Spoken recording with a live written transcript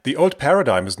The old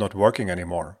paradigm is not working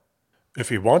anymore.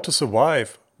 If we want to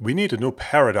survive, we need a new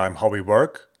paradigm how we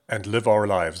work and live our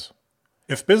lives.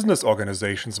 If business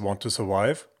organizations want to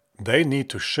survive, they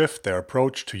need to shift their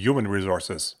approach to human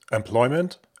resources,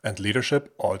 employment, and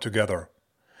leadership altogether.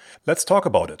 Let's talk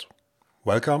about it.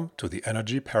 Welcome to the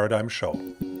Energy Paradigm Show.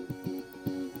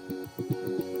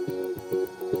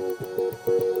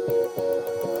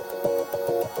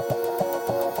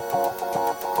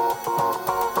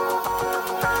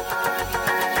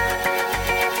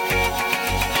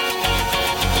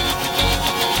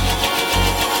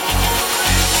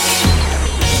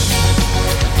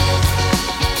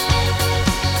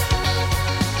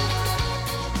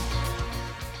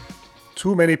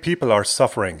 Too many people are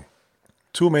suffering.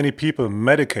 Too many people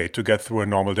medicate to get through a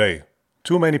normal day.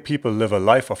 Too many people live a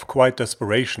life of quiet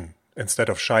desperation instead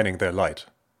of shining their light.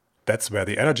 That's where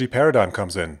the energy paradigm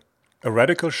comes in. A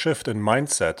radical shift in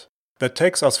mindset that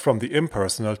takes us from the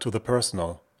impersonal to the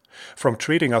personal. From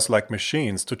treating us like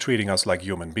machines to treating us like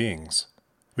human beings.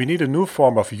 We need a new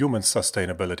form of human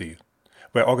sustainability,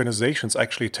 where organizations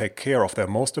actually take care of their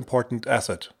most important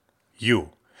asset,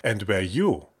 you, and where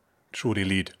you truly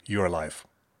lead your life.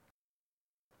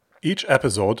 Each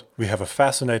episode, we have a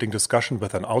fascinating discussion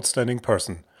with an outstanding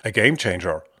person, a game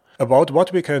changer, about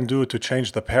what we can do to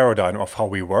change the paradigm of how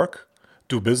we work,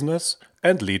 do business,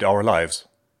 and lead our lives.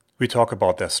 We talk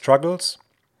about their struggles,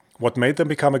 what made them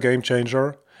become a game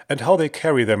changer, and how they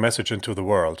carry their message into the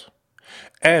world.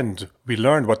 And we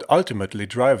learn what ultimately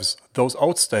drives those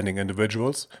outstanding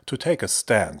individuals to take a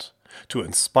stand, to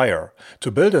inspire, to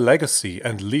build a legacy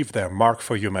and leave their mark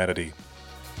for humanity.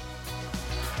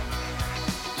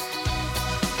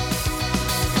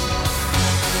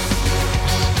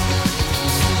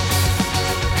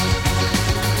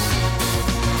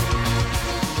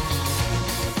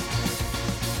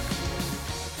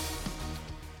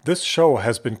 This show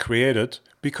has been created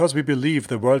because we believe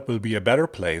the world will be a better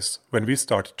place when we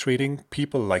start treating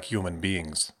people like human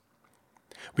beings.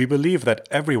 We believe that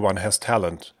everyone has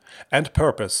talent and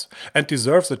purpose and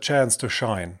deserves a chance to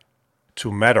shine,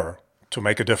 to matter, to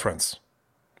make a difference.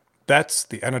 That's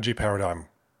the energy paradigm.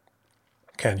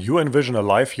 Can you envision a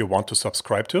life you want to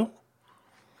subscribe to?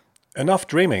 Enough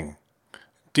dreaming.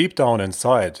 Deep down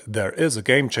inside, there is a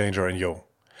game changer in you.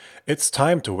 It's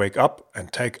time to wake up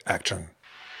and take action.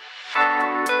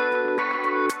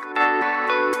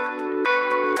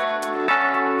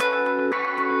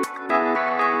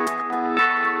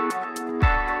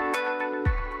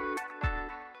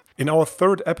 In our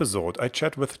third episode, I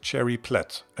chat with Cheri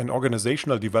Plett, an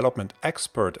organizational development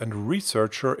expert and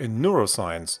researcher in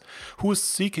neuroscience, who is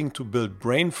seeking to build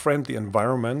brain-friendly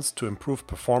environments to improve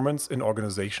performance in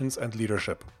organizations and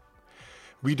leadership.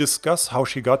 We discuss how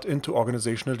she got into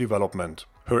organizational development,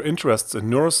 her interests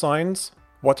in neuroscience,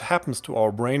 what happens to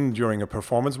our brain during a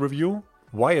performance review,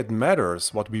 why it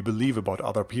matters what we believe about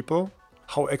other people,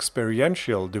 how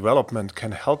experiential development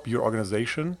can help your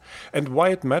organization, and why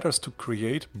it matters to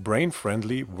create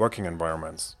brain-friendly working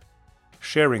environments.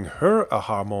 Sharing her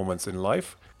aha moments in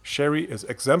life, Cheri is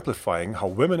exemplifying how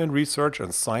women in research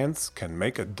and science can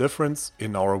make a difference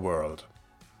in our world.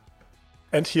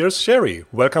 And here's Cheri.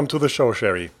 Welcome to the show,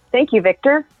 Cheri. Thank you,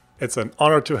 Victor. It's an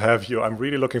honor to have you. I'm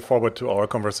really looking forward to our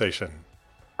conversation.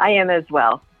 I am as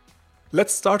well.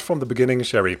 Let's start from the beginning,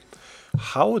 Cheri.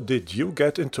 How did you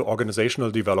get into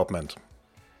organizational development?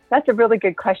 That's a really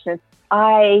good question.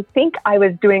 I think I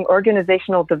was doing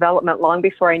organizational development long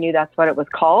before I knew that's what it was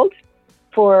called.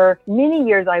 For many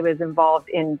years, I was involved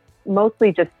in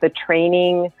mostly just the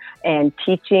training and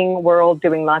teaching world,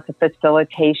 doing lots of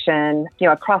facilitation,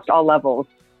 across all levels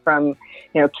from,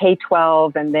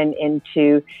 K-12 and then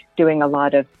into doing a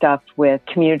lot of stuff with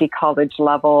community college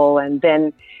level, and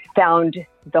then found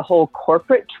the whole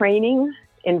corporate training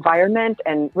environment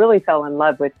and really fell in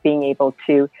love with being able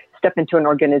to step into an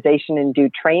organization and do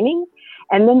training.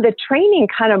 And then the training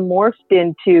kind of morphed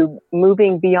into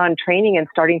moving beyond training and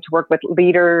starting to work with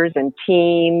leaders and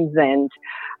teams and,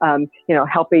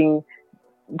 helping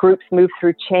groups move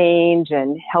through change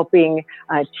and helping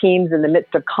teams in the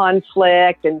midst of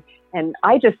conflict. And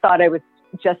I just thought I was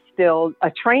just still a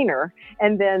trainer,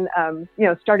 and then,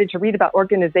 started to read about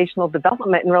organizational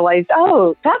development and realized,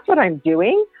 oh, that's what I'm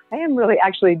doing. I am really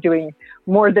actually doing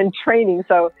more than training.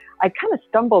 So I kind of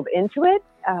stumbled into it,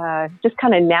 just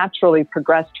kind of naturally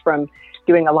progressed from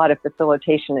doing a lot of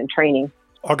facilitation and training.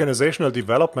 Organizational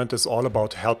development is all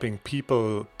about helping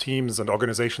people, teams, and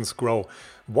organizations grow.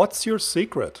 What's your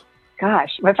secret?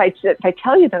 Gosh, if I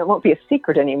tell you, then it won't be a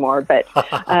secret anymore. But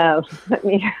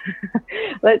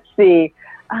let's see.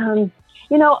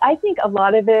 I think a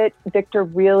lot of it, Victor,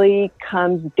 really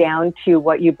comes down to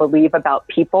what you believe about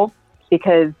people,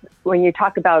 because when you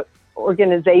talk about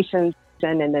organizations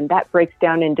and then that breaks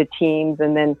down into teams,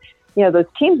 and then, those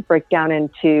teams break down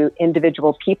into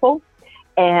individual people.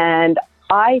 And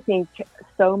I think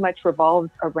so much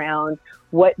revolves around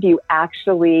what do you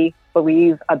actually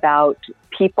believe about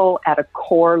people at a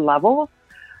core level.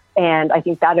 And I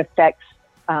think that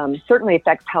certainly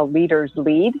affects how leaders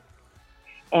lead.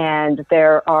 And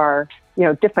there are,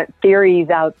 different theories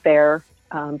out there,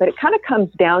 but it kind of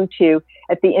comes down to,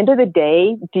 at the end of the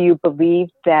day, do you believe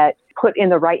that put in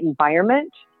the right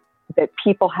environment, that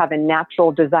people have a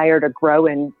natural desire to grow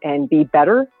and be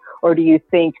better? Or do you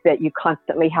think that you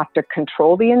constantly have to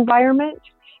control the environment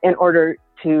in order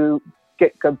to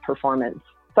get good performance?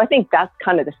 So I think that's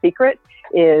kind of the secret,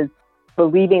 is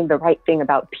believing the right thing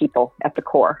about people at the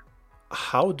core.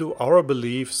 How do our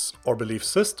beliefs or belief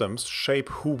systems shape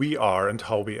who we are and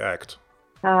how we act?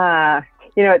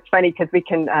 It's funny because we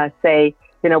can say,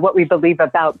 what we believe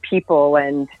about people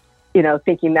and,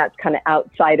 thinking that's kind of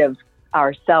outside of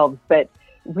ourselves. But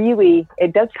really,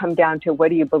 it does come down to, what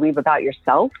do you believe about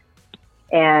yourself?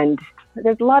 And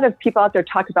there's a lot of people out there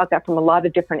talk about that from a lot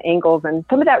of different angles. And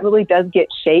some of that really does get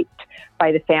shaped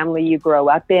by the family you grow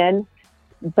up in.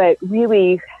 But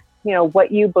really,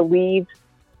 what you believe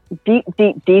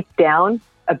deep down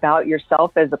about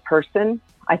yourself as a person,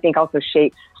 I think also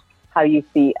shapes how you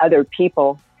see other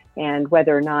people, and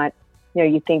whether or not,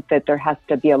 you think that there has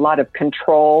to be a lot of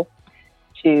control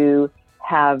to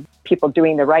have people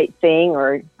doing the right thing,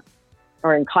 or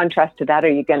in contrast to that, are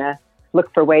you going to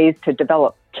look for ways to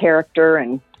develop character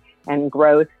and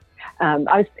growth? I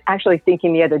was actually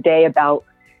thinking the other day about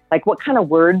what kind of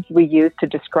words we use to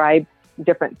describe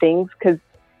different things. Because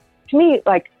to me,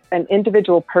 an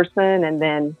individual person and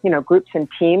then, groups and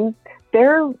teams,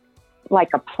 they're like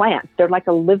a plant. They're like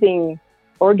a living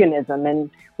organism. And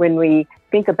when we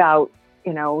think about,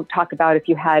 talk about if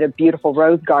you had a beautiful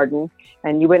rose garden,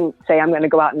 and you wouldn't say, I'm going to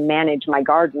go out and manage my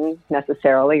garden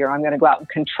necessarily, or I'm going to go out and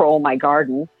control my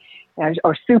garden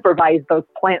or supervise those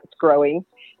plants growing.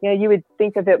 You would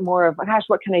think of it more of, gosh,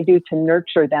 what can I do to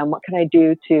nurture them? What can I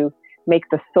do to make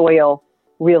the soil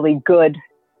really good,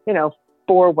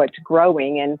 for what's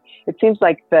growing? And it seems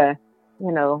like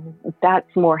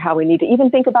that's more how we need to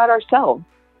even think about ourselves,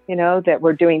 that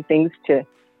we're doing things to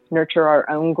nurture our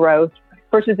own growth,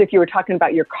 versus if you were talking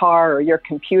about your car or your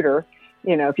computer,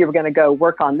 if you were going to go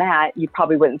work on that, you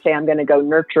probably wouldn't say, I'm going to go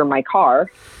nurture my car.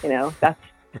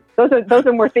 Those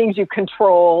are more things you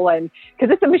control, and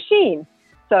because it's a machine.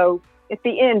 So at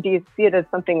the end, do you see it as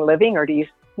something living, or do you,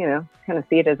 kind of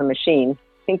see it as a machine?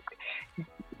 I think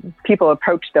people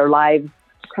approach their lives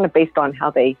kind of based on how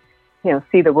they,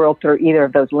 see the world through either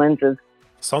of those lenses.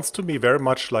 Sounds to me very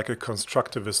much like a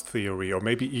constructivist theory, or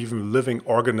maybe even living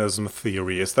organism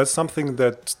theory. Is that something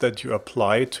that you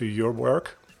apply to your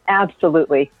work?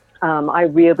 Absolutely. I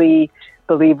really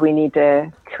believe we need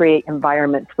to create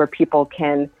environments where people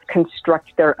can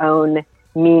construct their own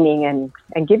meaning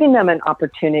and giving them an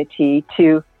opportunity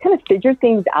to kind of figure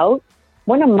things out.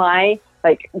 One of my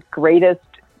greatest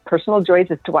personal joys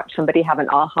is to watch somebody have an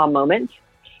aha moment,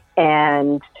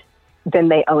 and then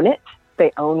they own it.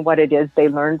 They own what it is they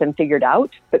learned and figured out.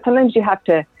 But sometimes you have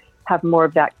to have more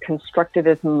of that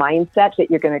constructivist mindset, that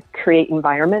you're going to create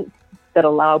environments that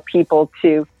allow people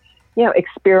to,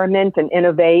 experiment and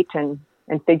innovate and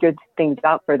figure things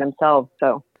out for themselves.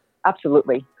 So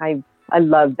absolutely. I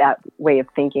love that way of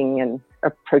thinking and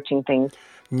approaching things.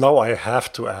 Now I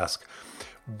have to ask,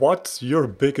 what's your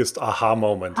biggest aha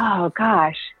moment? Oh,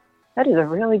 gosh, that is a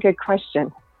really good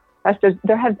question.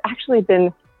 There has actually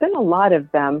been a lot of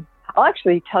them. I'll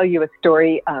actually tell you a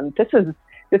story. This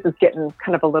is getting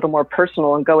kind of a little more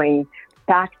personal and going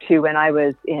back to when I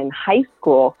was in high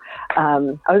school.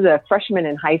 I was a freshman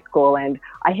in high school, and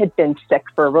I had been sick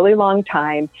for a really long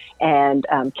time, and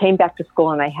came back to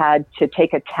school, and I had to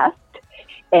take a test.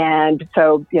 And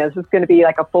so, this is going to be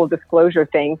like a full disclosure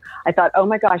thing. I thought, oh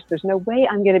my gosh, there's no way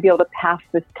I'm going to be able to pass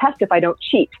this test if I don't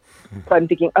cheat. So I'm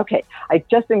thinking, okay, I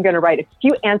just am going to write a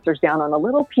few answers down on a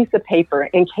little piece of paper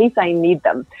in case I need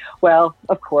them. Well,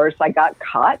 of course, I got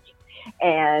caught.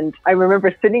 And I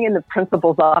remember sitting in the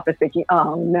principal's office thinking,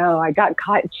 oh no, I got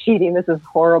caught cheating. This is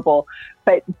horrible.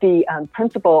 But the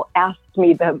principal asked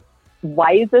me the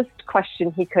wisest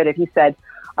question he could have. He said,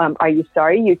 are you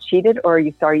sorry you cheated, or are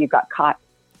you sorry you got caught?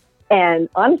 And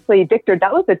honestly, Victor,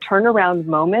 that was a turnaround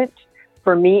moment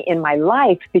for me in my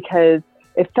life, because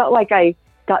it felt like I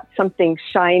got something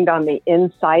shined on the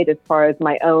inside as far as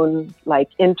my own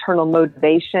internal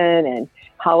motivation and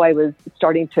how I was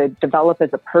starting to develop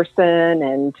as a person.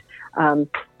 And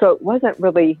so it wasn't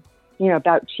really,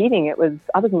 about cheating.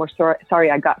 I was more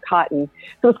sorry I got caught. And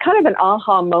so it's kind of an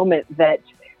aha moment that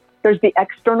there's the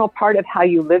external part of how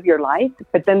you live your life,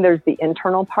 but then there's the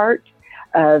internal part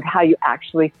of how you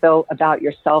actually feel about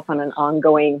yourself on an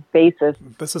ongoing basis.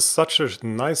 This is such a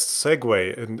nice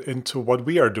segue into what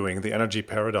we are doing, the energy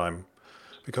paradigm,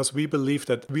 because we believe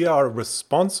that we are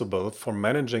responsible for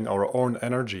managing our own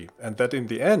energy, and that in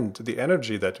the end, the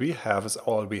energy that we have is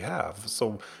all we have.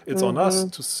 So it's on us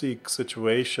to seek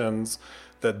situations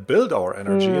that build our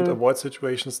energy and avoid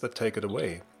situations that take it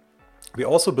away. We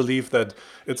also believe that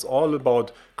it's all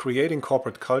about creating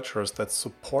corporate cultures that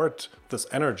support this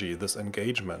energy, this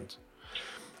engagement.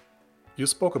 You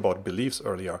spoke about beliefs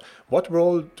earlier. What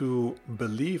role do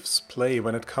beliefs play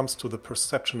when it comes to the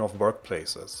perception of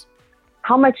workplaces?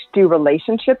 How much do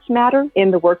relationships matter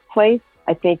in the workplace,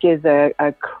 I think, is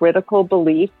a critical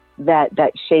belief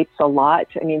that shapes a lot.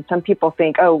 I mean, some people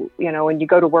think, when you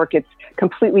go to work, it's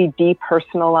completely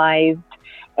depersonalized,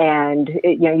 and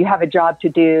you have a job to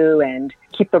do and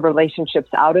keep the relationships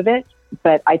out of it.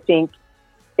 But I think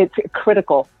it's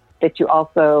critical that you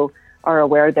also are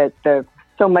aware that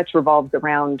so much revolves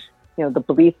around, the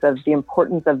beliefs of the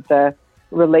importance of the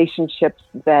relationships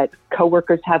that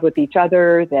coworkers have with each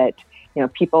other, that,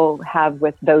 people have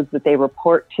with those that they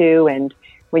report to. And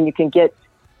when you can get,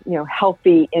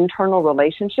 healthy internal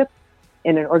relationships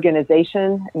in an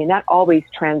organization, I mean, that always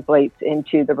translates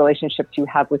into the relationships you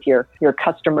have with your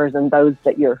customers and those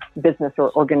that your business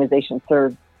or organization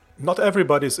serves. Not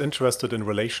everybody is interested in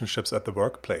relationships at the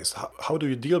workplace. How do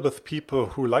you deal with people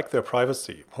who like their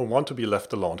privacy, who want to be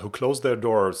left alone, who close their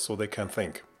doors so they can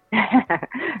think?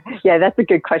 Yeah, that's a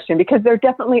good question, because there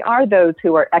definitely are those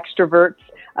who are extroverts.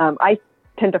 I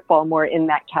tend to fall more in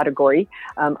that category.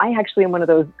 I actually am one of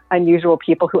those unusual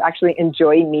people who actually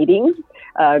enjoy meetings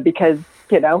because,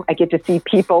 I get to see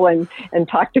people and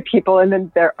talk to people. And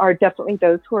then there are definitely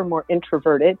those who are more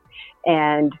introverted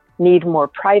and need more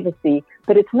privacy.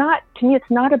 But to me,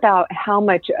 it's not about how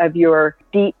much of your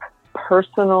deep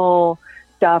personal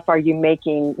stuff are you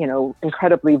making,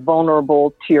 incredibly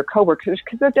vulnerable to your coworkers,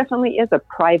 because there definitely is a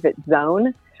private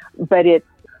zone, but it's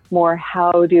more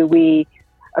how do we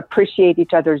appreciate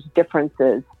each other's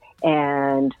differences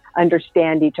and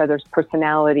understand each other's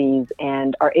personalities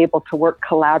and are able to work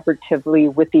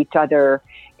collaboratively with each other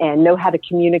and know how to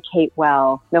communicate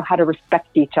well, know how to respect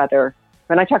each other.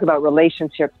 When I talk about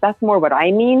relationships, that's more what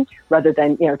I mean rather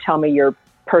than, tell me your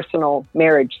personal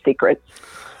marriage secrets.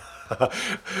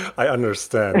 I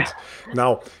understand.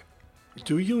 Now,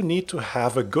 do you need to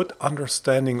have a good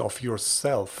understanding of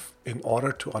yourself in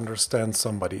order to understand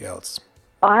somebody else?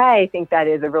 I think that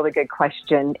is a really good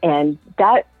question. And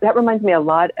that reminds me a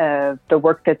lot of the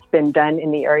work that's been done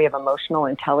in the area of emotional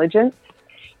intelligence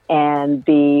and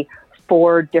the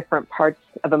 4 different parts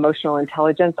of emotional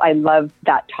intelligence. I love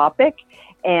that topic.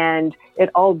 And it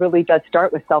all really does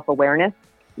start with self-awareness,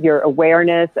 your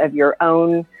awareness of your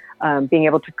own, being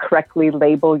able to correctly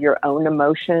label your own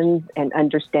emotions and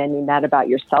understanding that about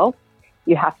yourself.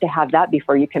 You have to have that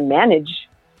before you can manage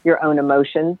your own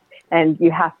emotions. And you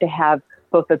have to have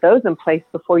both of those in place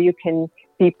before you can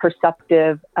be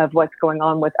perceptive of what's going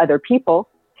on with other people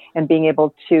and being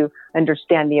able to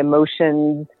understand the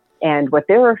emotions and what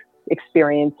they're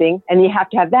experiencing. And you have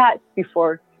to have that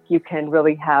before you can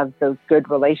really have those good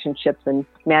relationships and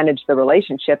manage the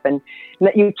relationship. And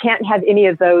you can't have any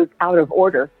of those out of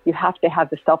order. You have to have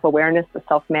the self-awareness, the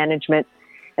self-management,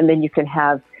 and then you can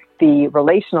have the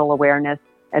relational awareness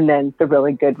and then the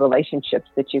really good relationships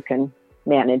that you can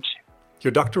manage.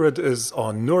 Your doctorate is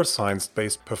on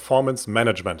neuroscience-based performance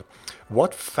management.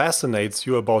 What fascinates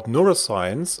you about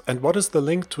neuroscience, and what is the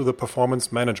link to the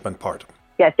performance management part?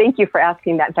 Yeah, thank you for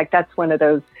asking that. In fact, that's one of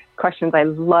those questions I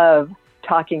love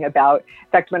talking about.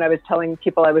 In fact, when I was telling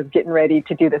people I was getting ready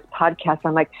to do this podcast,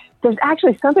 I'm like, there's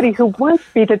actually somebody who wants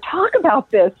me to talk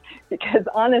about this, because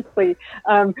honestly,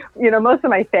 most of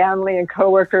my family and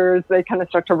coworkers, they kind of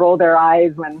start to roll their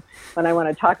eyes when I want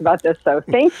to talk about this. So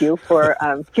thank you for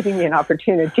giving me an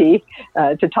opportunity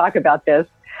to talk about this.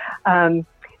 So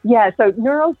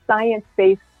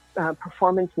neuroscience-based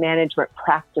performance management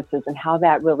practices and how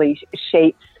that really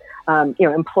shapes,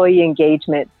 employee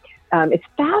engagement. It's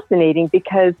fascinating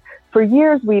because for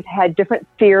years we've had different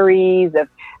theories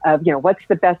of what's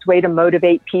the best way to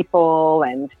motivate people,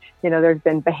 and there's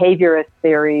been behaviorist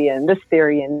theory and this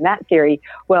theory and that theory.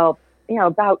 Well,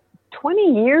 about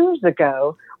 20 years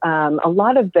ago, a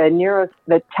lot of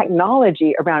the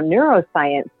technology around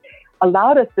neuroscience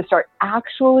allowed us to start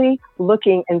actually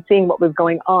looking and seeing what was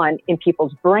going on in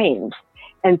people's brains.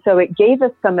 And so it gave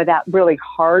us some of that really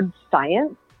hard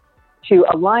science to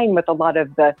align with a lot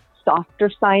of the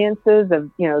softer sciences of,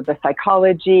 the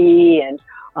psychology and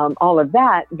all of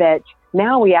that, that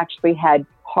now we actually had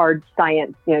hard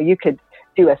science. You could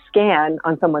do a scan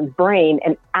on someone's brain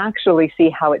and actually see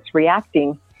how it's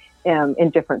reacting in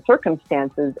different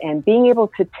circumstances, and being able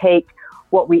to take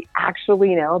what we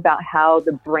actually know about how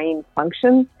the brain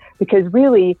functions, because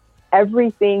really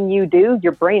everything you do,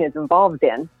 your brain is involved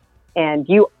in, and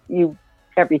you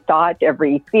every thought,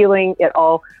 every feeling, it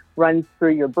all runs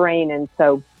through your brain. And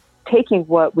so taking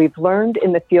what we've learned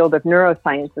in the field of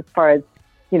neuroscience as far as,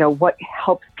 what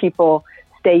helps people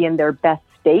stay in their best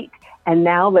state, and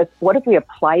now what if we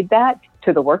applied that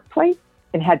to the workplace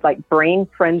and had like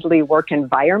brain-friendly work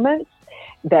environments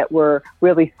that were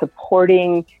really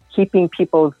supporting keeping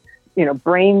people's,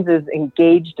 brains as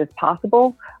engaged as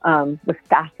possible, was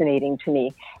fascinating to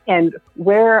me. And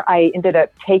where I ended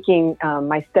up taking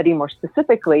my study more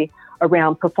specifically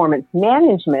around performance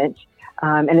management,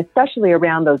 and especially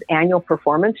around those annual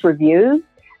performance reviews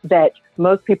that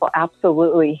most people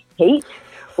absolutely hate.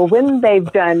 Well, when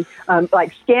they've done,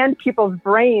 scanned people's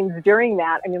brains during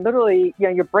that, literally,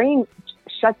 your brain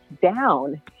shuts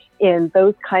down in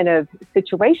those kind of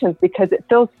situations because it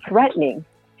feels threatening.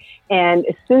 And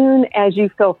as soon as you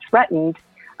feel threatened,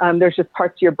 there's just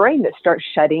parts of your brain that start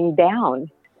shutting down.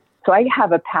 So I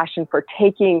have a passion for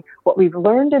taking what we've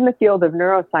learned in the field of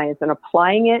neuroscience and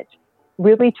applying it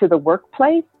really to the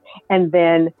workplace, and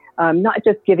then not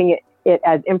just giving it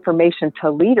as information to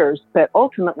leaders, but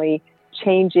ultimately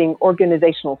changing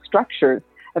organizational structures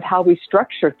of how we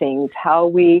structure things, how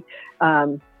we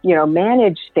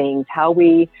manage things,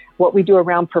 what we do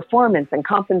around performance and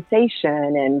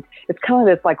compensation. And it's kind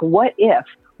of this what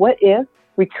if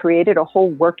we created a whole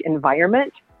work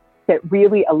environment that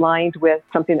really aligned with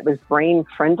something that was brain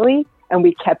friendly, and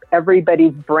we kept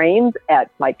everybody's brains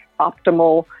at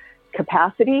optimal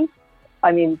capacity.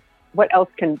 What else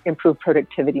can improve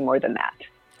productivity more than that?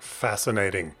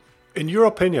 Fascinating. In your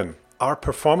opinion, are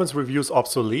performance reviews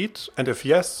obsolete? And if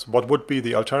yes, what would be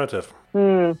the alternative?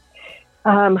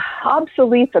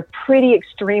 Obsolete's a pretty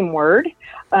extreme word.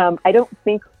 I don't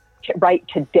think right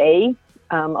today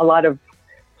a lot of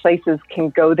places can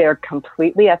go there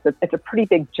completely. It's a pretty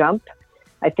big jump.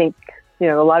 I think a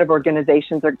lot of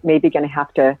organizations are maybe going to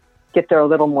have to get there a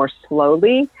little more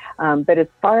slowly. But as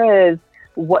far as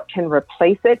what can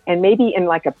replace it, and maybe in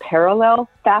a parallel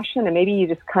fashion, and maybe you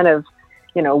just kind of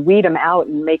weed them out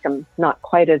and make them not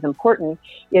quite as important,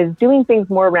 is doing things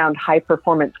more around high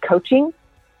performance coaching,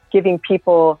 giving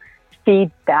people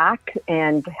feedback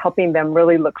and helping them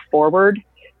really look forward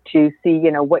to see,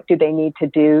 what do they need to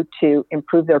do to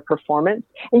improve their performance.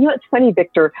 And it's funny,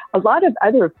 Victor, a lot of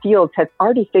other fields have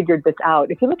already figured this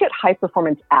out. If you look at high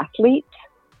performance athletes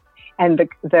and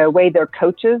the way their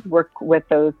coaches work with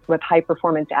high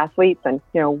performance athletes, and,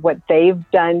 what they've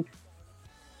done.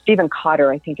 Stephen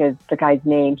Cotter, I think is the guy's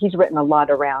name. He's written a lot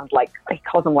around, he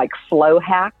calls them flow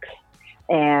hacks,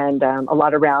 and a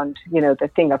lot around, the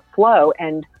thing of flow.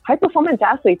 And high performance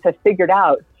athletes have figured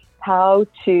out how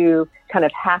to kind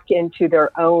of hack into their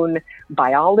own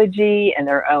biology and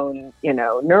their own,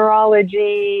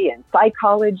 neurology and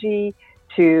psychology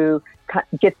to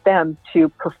get them to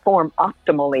perform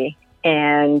optimally.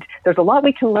 And there's a lot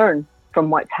we can learn from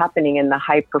what's happening in the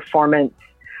high performance,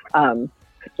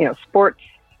 sports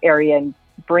area, and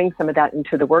bring some of that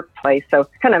into the workplace. So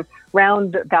kind of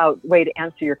roundabout way to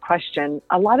answer your question,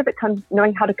 a lot of it comes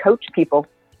knowing how to coach people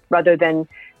rather than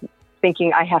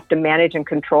thinking I have to manage and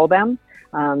control them,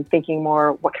 thinking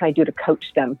more, what can I do to coach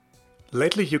them?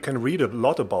 Lately, you can read a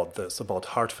lot about this, about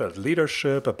heartfelt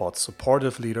leadership, about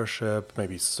supportive leadership,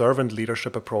 maybe servant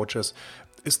leadership approaches.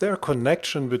 Is there a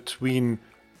connection between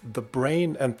the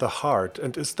brain and the heart?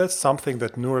 And is that something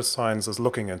that neuroscience is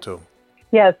looking into?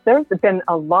 Yes, there's been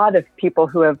a lot of people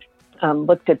who have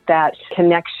looked at that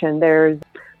connection. I'm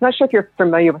not sure if you're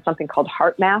familiar with something called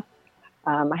heart math.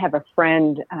 I have a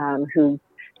friend who's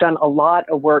done a lot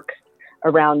of work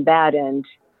around that, and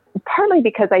partly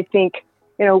because I think,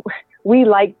 we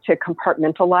like to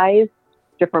compartmentalize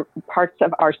different parts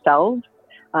of ourselves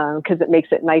because it makes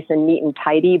it nice and neat and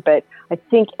tidy. But I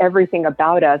think everything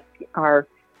about us, our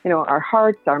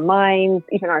hearts, our minds,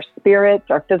 even our spirits,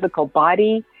 our physical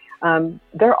body,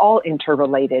 they're all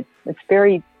interrelated.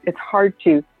 It's hard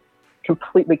to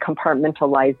completely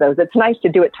compartmentalize those. It's nice to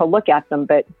do it to look at them,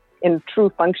 but in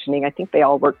true functioning, I think they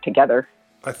all work together.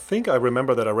 I think I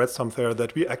remember that I read somewhere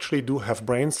that we actually do have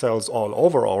brain cells all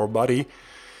over our body.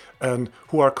 and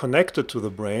who are connected to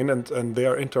the brain and they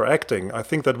are interacting. I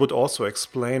think that would also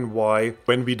explain why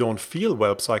when we don't feel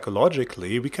well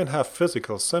psychologically, we can have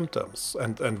physical symptoms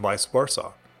and vice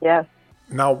versa. Yes.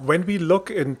 Now, when we look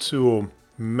into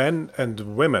men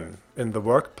and women in the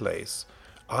workplace,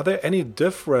 are there any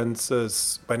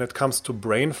differences when it comes to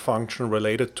brain function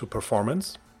related to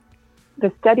performance?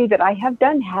 The study that I have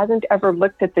done hasn't ever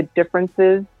looked at the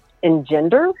differences in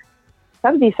gender.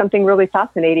 That would be something really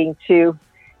fascinating to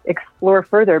explore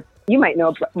further. You might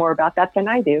know more about that than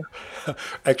I do.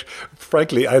 Actually,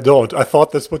 frankly, I don't. I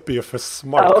thought this would be a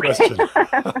smart question.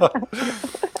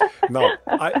 No,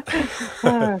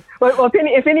 well,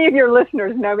 if any of your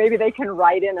listeners know, maybe they can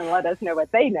write in and let us know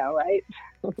what they know, right?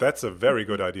 That's a very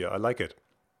good idea. I like it.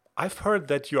 I've heard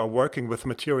that you are working with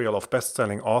material of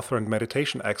best-selling author and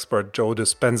meditation expert Joe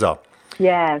Dispenza.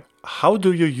 Yes. How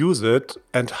do you use it,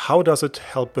 and how does it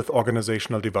help with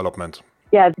organizational development?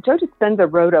 Yeah, Joe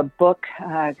Dispenza wrote a book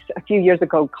a few years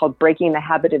ago called Breaking the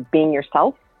Habit of Being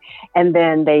Yourself. And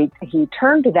then he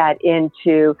turned that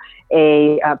into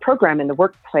a program in the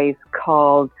workplace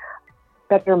called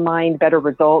Better Mind, Better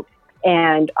Results.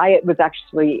 And I was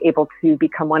actually able to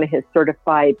become one of his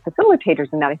certified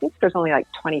facilitators in that. I think there's only like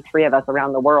 23 of us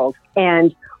around the world.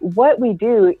 And what we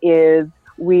do is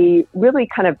we really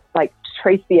kind of like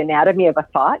trace the anatomy of a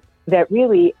thought, that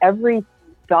really every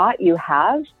thought you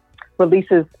have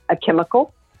releases a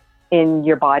chemical in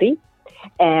your body.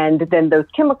 And then those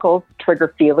chemicals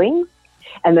trigger feelings,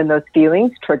 and then those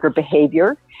feelings trigger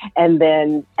behavior, and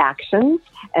then actions,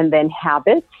 and then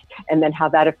habits, and then how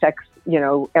that affects,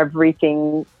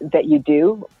 everything that you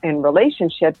do in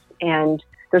relationships. And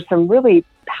there's some really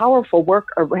powerful work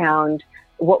around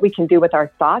what we can do with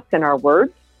our thoughts and our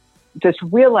words. Just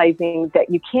realizing that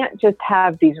you can't just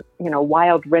have these,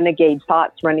 wild renegade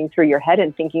thoughts running through your head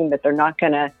and thinking that they're not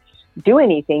going to do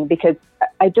anything. Because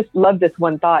I just love this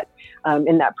one thought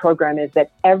in that program, is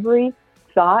that every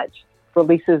thought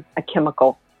releases a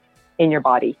chemical in your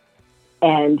body,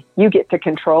 and you get to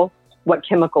control what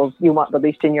chemicals you want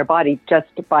released in your body just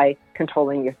by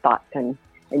controlling your thoughts and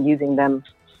using them,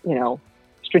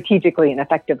 strategically and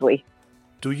effectively.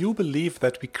 Do you believe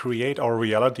that we create our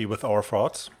reality with our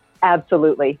thoughts?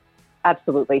 Absolutely.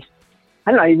 Absolutely.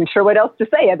 I'm not even sure what else to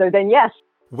say other than yes.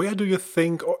 Where do you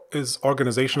think is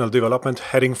organizational development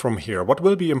heading from here? What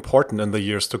will be important in the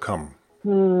years to come?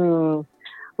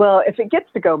 Well, if it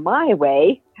gets to go my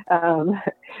way,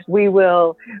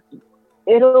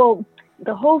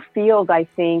 the whole field, I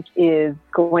think, is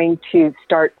going to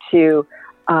start to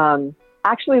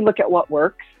actually look at what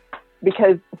works.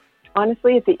 Because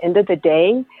honestly, at the end of the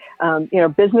day,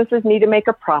 businesses need to make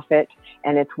a profit,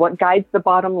 and it's what guides the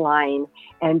bottom line.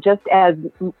 And just as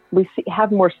we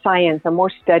have more science and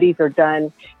more studies are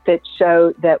done that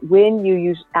show that when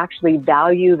you actually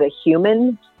value the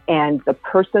human and the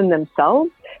person themselves,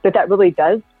 that really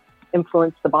does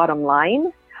influence the bottom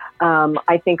line.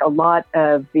 I think a lot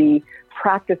of the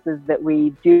practices that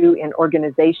we do in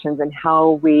organizations and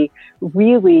how we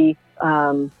really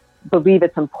believe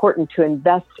it's important to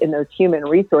invest in those human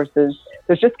resources,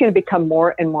 there's just going to become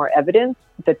more and more evidence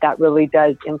that really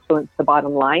does influence the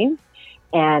bottom line.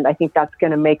 And I think that's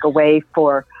going to make a way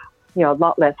for, a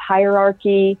lot less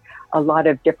hierarchy, a lot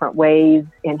of different ways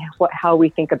in how we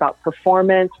think about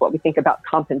performance, what we think about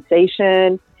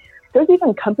compensation. There's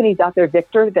even companies out there,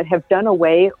 Victor, that have done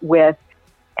away with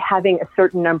having a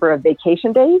certain number of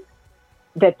vacation days,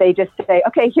 that they just say,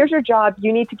 okay, here's your job.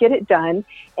 You need to get it done.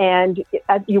 And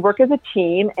you work as a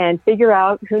team and figure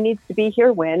out who needs to be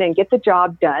here when and get the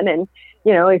job done. And,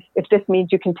 if this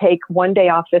means you can take one day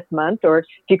off this month, or if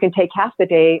you can take half the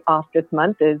day off this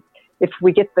month, if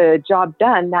we get the job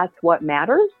done, that's what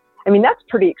matters. I mean, that's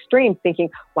pretty extreme thinking,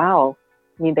 wow,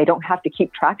 they don't have to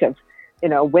keep track of,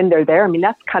 when they're there. I mean,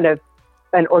 that's kind of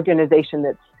an organization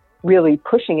that's really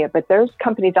pushing it. But there's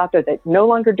companies out there that no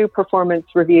longer do performance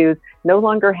reviews, no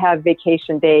longer have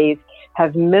vacation days,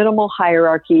 have minimal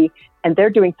hierarchy, and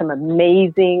they're doing some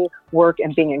amazing work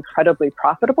and being incredibly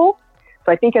profitable.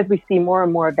 So I think as we see more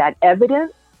and more of that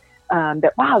evidence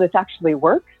that, wow, this actually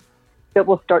works, that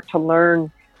we'll start to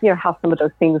learn, how some of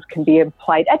those things can be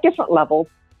applied at different levels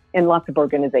in lots of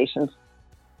organizations.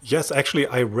 Yes, actually,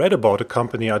 I read about a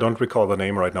company, I don't recall the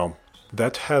name right now,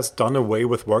 that has done away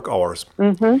with work hours.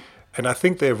 Mm-hmm. And I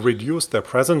think they've reduced their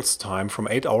presence time from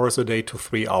 8 hours a day to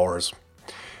 3 hours.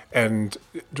 And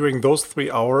during those 3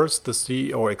 hours, the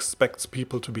CEO expects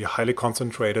people to be highly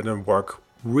concentrated and work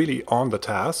really on the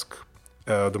task.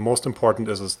 The most important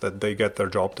is that they get their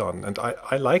job done. And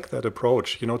I like that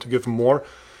approach, to give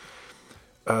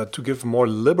more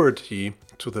liberty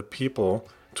to the people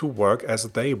to work as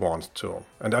they want to.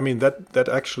 And I mean, that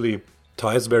actually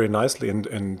ties very nicely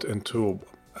into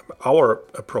our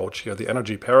approach here, the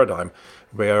energy paradigm,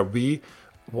 where we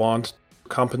want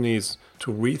companies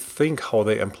to rethink how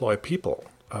they employ people.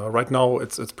 Right now,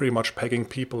 it's pretty much pegging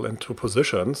people into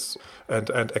positions and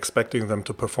expecting them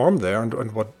to perform there.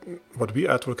 And what we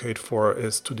advocate for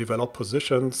is to develop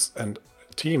positions and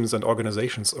teams and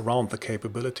organizations around the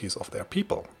capabilities of their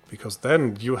people, because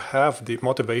then you have the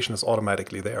motivation is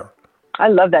automatically there. I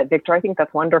love that, Victor. I think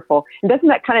that's wonderful. And doesn't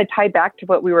that kind of tie back to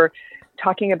what we were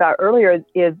talking about earlier?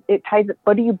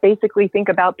 What do you basically think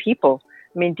about people?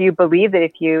 I mean, do you believe that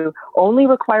if you only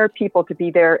require people to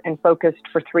be there and focused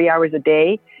for 3 hours a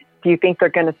day, do you think they're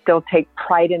going to still take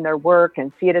pride in their work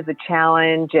and see it as a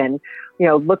challenge and,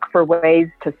 look for ways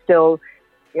to still,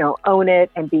 own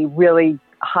it and be really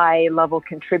high level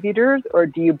contributors? Or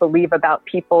do you believe about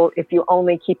people, if you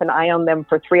only keep an eye on them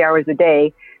for 3 hours a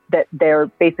day, that they're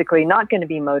basically not going to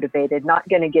be motivated, not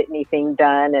going to get anything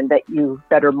done, and that you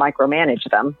better micromanage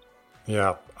them?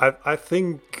 Yeah, I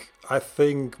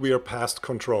think we are past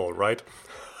control, right?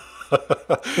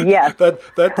 Yes.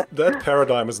 That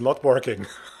paradigm is not working.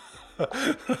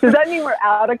 Does that mean we're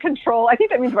out of control? I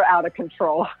think that means we're out of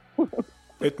control.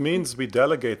 It means we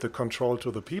delegate the control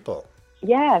to the people.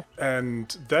 Yes.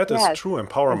 And that is true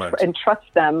empowerment. And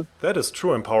trust them. That is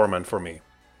true empowerment for me.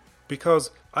 Because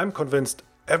I'm convinced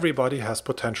everybody has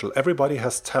potential, everybody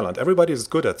has talent, everybody is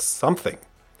good at something.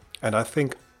 And I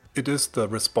think it is the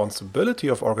responsibility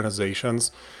of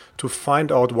organizations to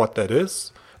find out what that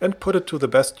is and put it to the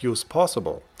best use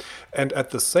possible. And at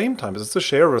the same time, it's a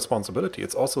shared responsibility.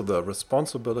 It's also the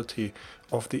responsibility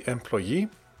of the employee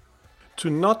to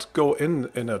not go in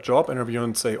a job interview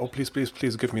and say, oh, please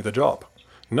give me the job.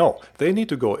 No, they need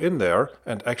to go in there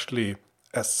and actually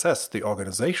assess the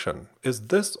organization. Is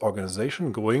this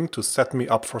organization going to set me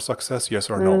up for success, yes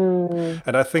or no?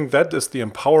 And I think that is the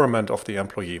empowerment of the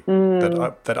employee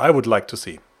that I would like to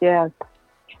see. Yes.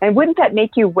 And wouldn't that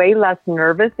make you way less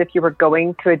nervous if you were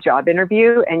going to a job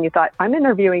interview and you thought, I'm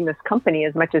interviewing this company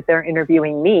as much as they're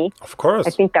interviewing me? Of course.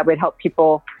 I think that would help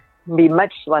people be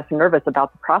much less nervous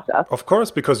about the process. Of course,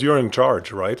 because you're in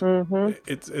charge, right? Mm-hmm.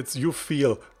 It's you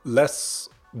feel less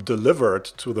delivered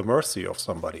to the mercy of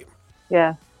somebody.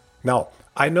 Yeah. Now,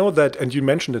 I know that, and you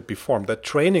mentioned it before, that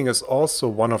training is also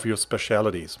one of your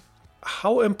specialities.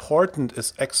 How important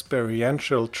is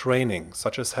experiential training,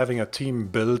 such as having a team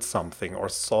build something or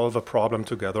solve a problem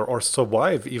together or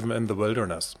survive even in the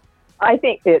wilderness? I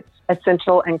think it's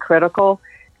essential and critical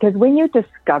because when you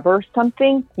discover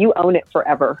something, you own it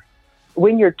forever.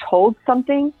 When you're told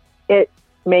something, it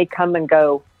may come and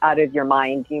go out of your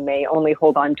mind. You may only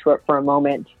hold on to it for a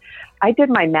moment. I did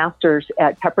my master's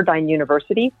at Pepperdine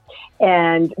University,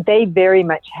 and they very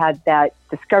much had that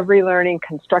discovery learning,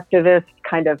 constructivist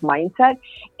kind of mindset.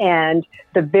 And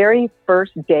the very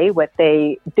first day, what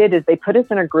they did is they put us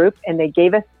in a group and they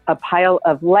gave us a pile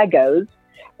of Legos.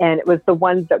 And it was the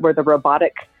ones that were the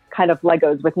robotic kind of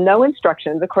Legos with no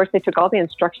instructions. Of course, they took all the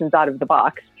instructions out of the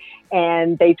box.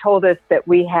 And they told us that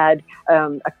we had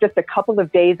just a couple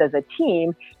of days as a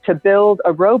team to build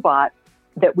a robot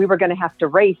that we were going to have to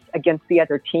race against the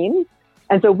other teams.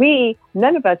 And so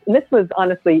none of us, and this was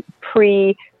honestly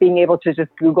pre being able to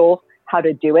just Google how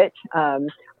to do it.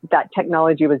 That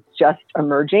technology was just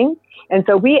emerging. And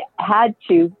so we had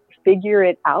to figure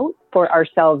it out for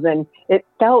ourselves. And it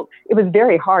was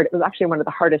very hard. It was actually one of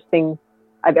the hardest things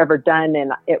I've ever done.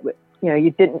 And it was,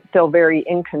 you didn't feel very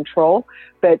in control.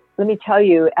 But let me tell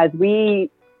you, as we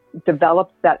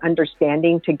developed that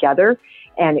understanding together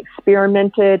and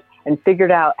experimented and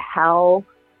figured out how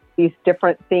these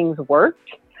different things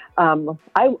worked,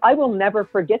 I will never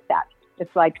forget that.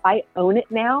 It's like I own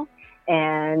it now,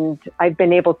 and I've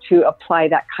been able to apply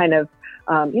that kind of,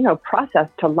 process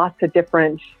to lots of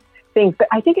different things. But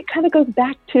I think it kind of goes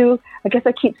back to, I guess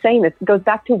I keep saying this, it goes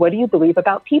back to what do you believe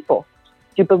about people?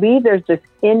 Do you believe there's this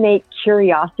innate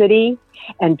curiosity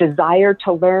and desire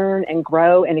to learn and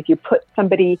grow? And if you put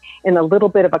somebody in a little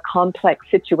bit of a complex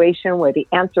situation where the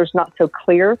answer's not so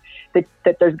clear, that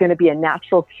there's going to be a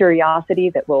natural curiosity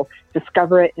that will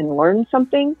discover it and learn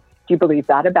something? Do you believe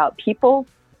that about people?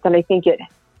 Then I think it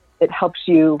helps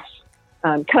you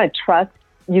kind of trust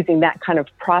using that kind of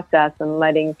process and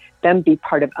letting them be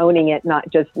part of owning it, not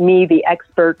just me, the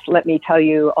expert, let me tell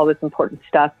you all this important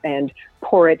stuff and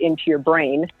pour it into your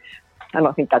brain. I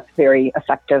don't think that's very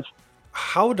effective.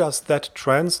 How does that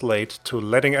translate to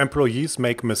letting employees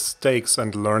make mistakes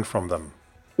and learn from them?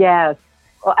 Yes.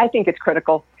 Well, I think it's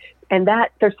critical. And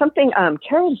that there's something,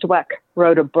 Carol Dweck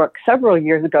wrote a book several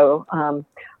years ago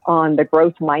on the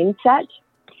growth mindset.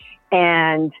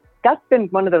 And that's been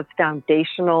one of those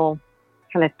foundational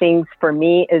kind of things for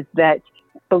me, is that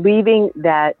believing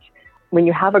that when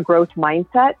you have a growth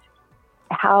mindset,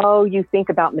 how you think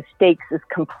about mistakes is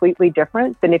completely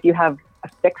different than if you have a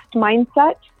fixed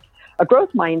mindset. A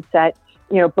growth mindset,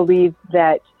 believes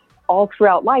that all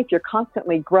throughout life you're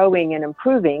constantly growing and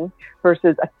improving,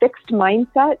 versus a fixed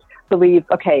mindset believes,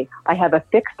 okay, I have a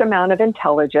fixed amount of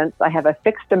intelligence, I have a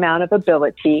fixed amount of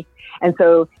ability. And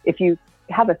so if you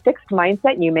have a fixed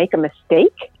mindset and you make a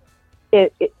mistake,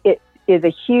 it is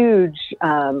a huge,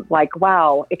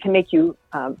 wow, it can make you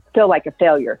feel like a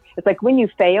failure. It's like when you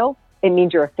fail, it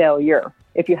means you're a failure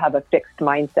if you have a fixed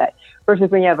mindset. Versus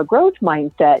when you have a growth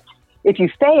mindset, if you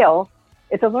fail,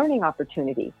 it's a learning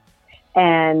opportunity.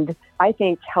 And I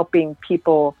think helping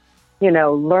people,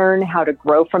 learn how to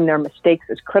grow from their mistakes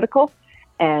is critical,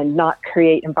 and not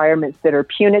create environments that are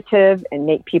punitive and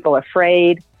make people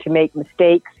afraid to make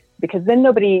mistakes, because then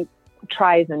nobody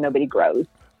tries and nobody grows.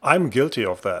 I'm guilty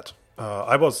of that.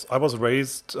 I was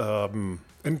raised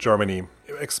in Germany,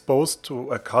 exposed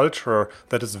to a culture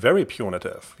that is very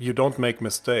punitive. You don't make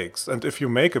mistakes, and if you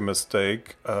make a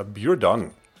mistake, you're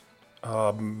done.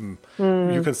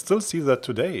 You can still see that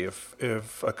today.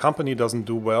 If a company doesn't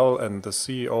do well and the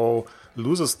CEO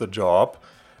loses the job,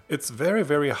 it's very,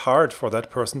 very hard for that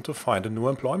person to find a new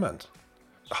employment.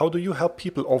 How do you help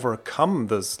people overcome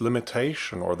this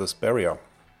limitation or this barrier?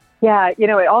 Yeah,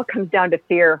 it all comes down to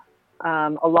fear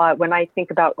a lot. When I think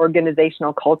about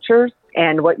organizational cultures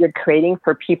and what you're creating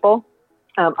for people,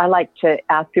 I like to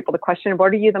ask people the question,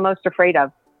 what are you the most afraid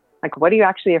of? Like, what are you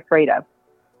actually afraid of?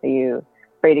 Are you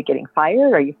afraid of getting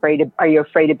fired? Are you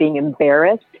afraid of being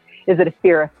embarrassed? Is it a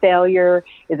fear of failure?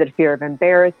 Is it a fear of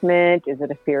embarrassment? Is it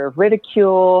a fear of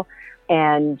ridicule?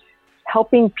 And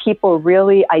helping people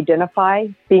really identify,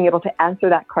 being able to answer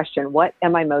that question, what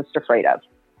am I most afraid of?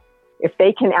 If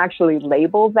they can actually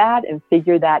label that and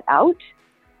figure that out,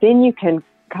 then you can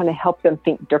kind of help them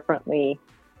think differently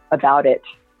about it.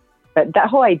 But that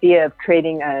whole idea of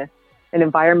creating an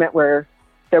environment where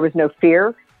there was no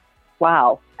fear,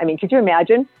 wow. I mean, could you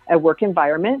imagine a work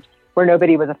environment where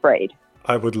nobody was afraid?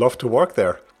 I would love to work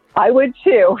there. I would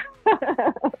too.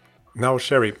 Now,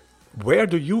 Cheri, where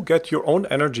do you get your own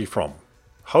energy from?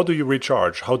 How do you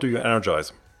recharge? How do you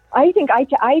energize? I think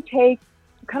I take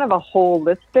kind of a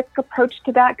holistic approach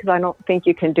to that, because I don't think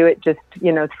you can do it just,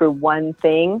 through one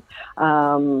thing.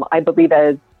 I believe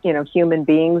as, human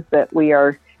beings that we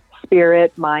are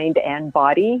spirit, mind, and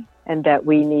body, and that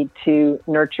we need to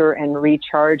nurture and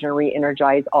recharge and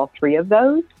re-energize all three of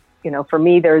those. For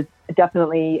me, there's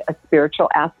definitely a spiritual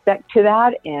aspect to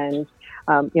that, and,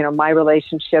 my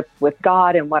relationship with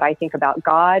God and what I think about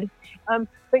God. But,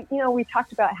 we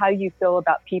talked about how you feel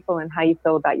about people and how you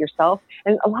feel about yourself.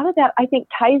 And a lot of that, I think,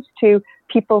 ties to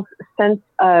people's sense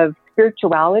of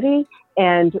spirituality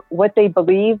and what they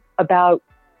believe about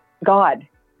God.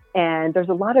 And there's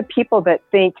a lot of people that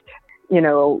think,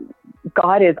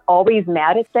 God is always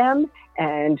mad at them,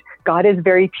 and God is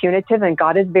very punitive, and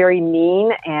God is very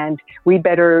mean, and we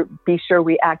better be sure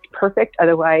we act perfect,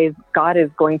 otherwise God is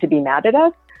going to be mad at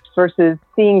us, versus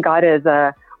seeing God as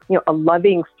a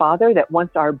loving Father that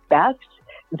wants our best,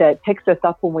 that picks us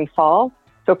up when we fall.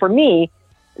 So for me,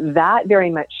 that very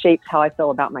much shapes how I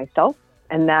feel about myself,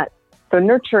 and so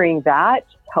nurturing that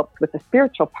helps with the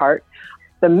spiritual part.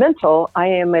 The mental, I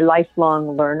am a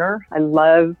lifelong learner. I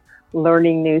love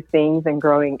learning new things and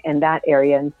growing in that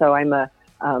area. And so I'm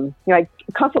I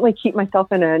constantly keep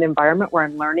myself in an environment where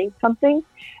I'm learning something.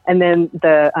 And then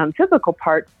the physical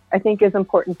part, I think, is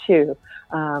important too.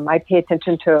 I pay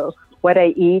attention to what I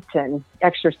eat and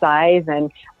exercise.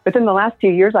 And within the last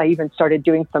few years, I even started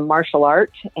doing some martial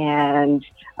art. And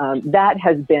that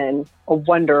has been a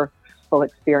wonderful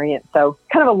experience. So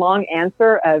kind of a long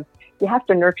answer of, you have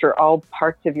to nurture all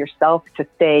parts of yourself to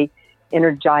stay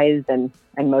energized and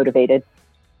motivated.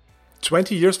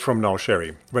 20 years from now,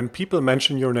 Cheri, when people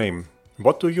mention your name,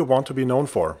 what do you want to be known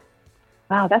for?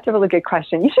 Wow, that's a really good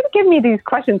question. You should have given me these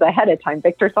questions ahead of time,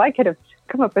 Victor, so I could have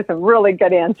come up with some really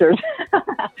good answers.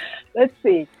 Let's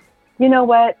see. You know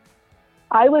what?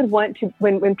 I would want to,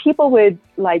 when people would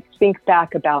think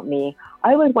back about me,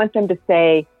 I would want them to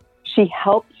say, she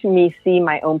helped me see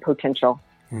my own potential.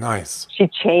 Nice. She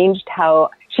changed how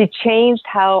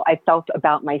I felt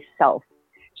about myself.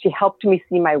 She helped me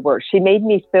see my worth. She made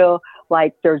me feel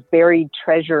like there's buried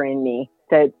treasure in me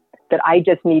that I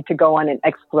just need to go on an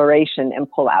exploration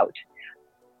and pull out.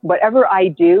 Whatever I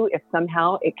do, if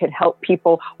somehow it could help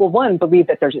people, well, one, believe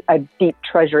that there's a deep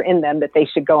treasure in them that they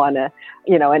should go on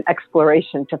an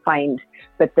exploration to find,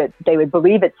 but that they would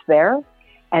believe it's there,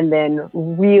 and then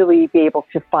really be able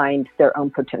to find their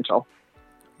own potential.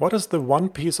 What is the one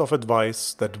piece of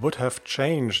advice that would have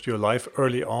changed your life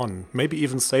early on, maybe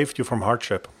even saved you from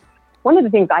hardship? One of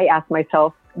the things I ask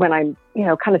myself when I'm,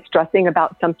 kind of stressing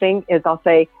about something is I'll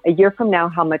say, a year from now,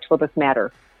 how much will this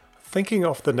matter? Thinking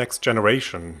of the next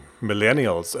generation,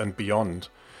 millennials and beyond,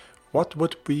 what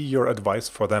would be your advice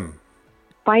for them?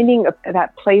 Finding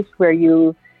that place where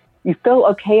you feel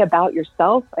okay about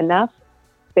yourself enough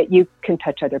that you can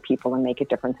touch other people and make a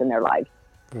difference in their lives.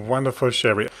 Wonderful,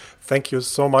 Cheri. Thank you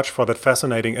so much for that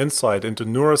fascinating insight into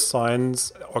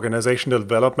neuroscience, organizational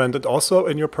development, and also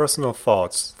in your personal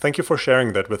thoughts. Thank you for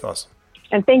sharing that with us.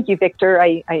 And thank you, Victor.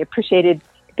 I appreciated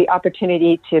the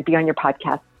opportunity to be on your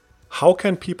podcast. How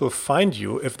can people find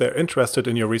you if they're interested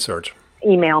in your research?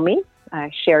 Email me,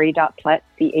 Cheri.Plett,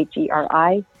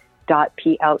 Cheri.Plett,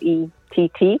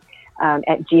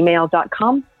 at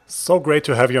gmail.com. So great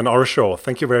to have you on our show.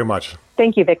 Thank you very much.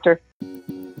 Thank you, Victor.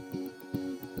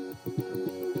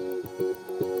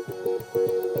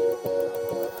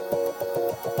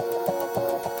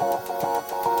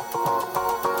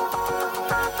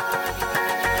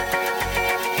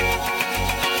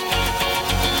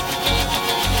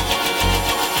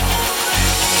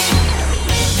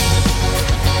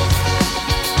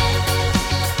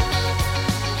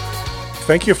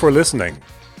 Thank you for listening.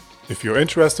 If you're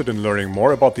interested in learning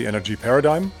more about the energy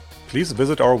paradigm, please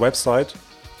visit our website,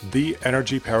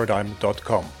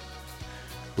 theenergyparadigm.com.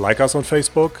 Like us on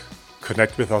Facebook,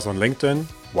 connect with us on LinkedIn,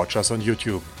 watch us on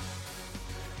YouTube.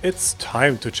 It's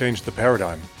time to change the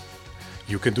paradigm.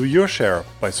 You can do your share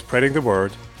by spreading the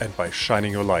word and by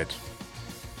shining your light.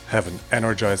 Have an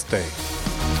energized day.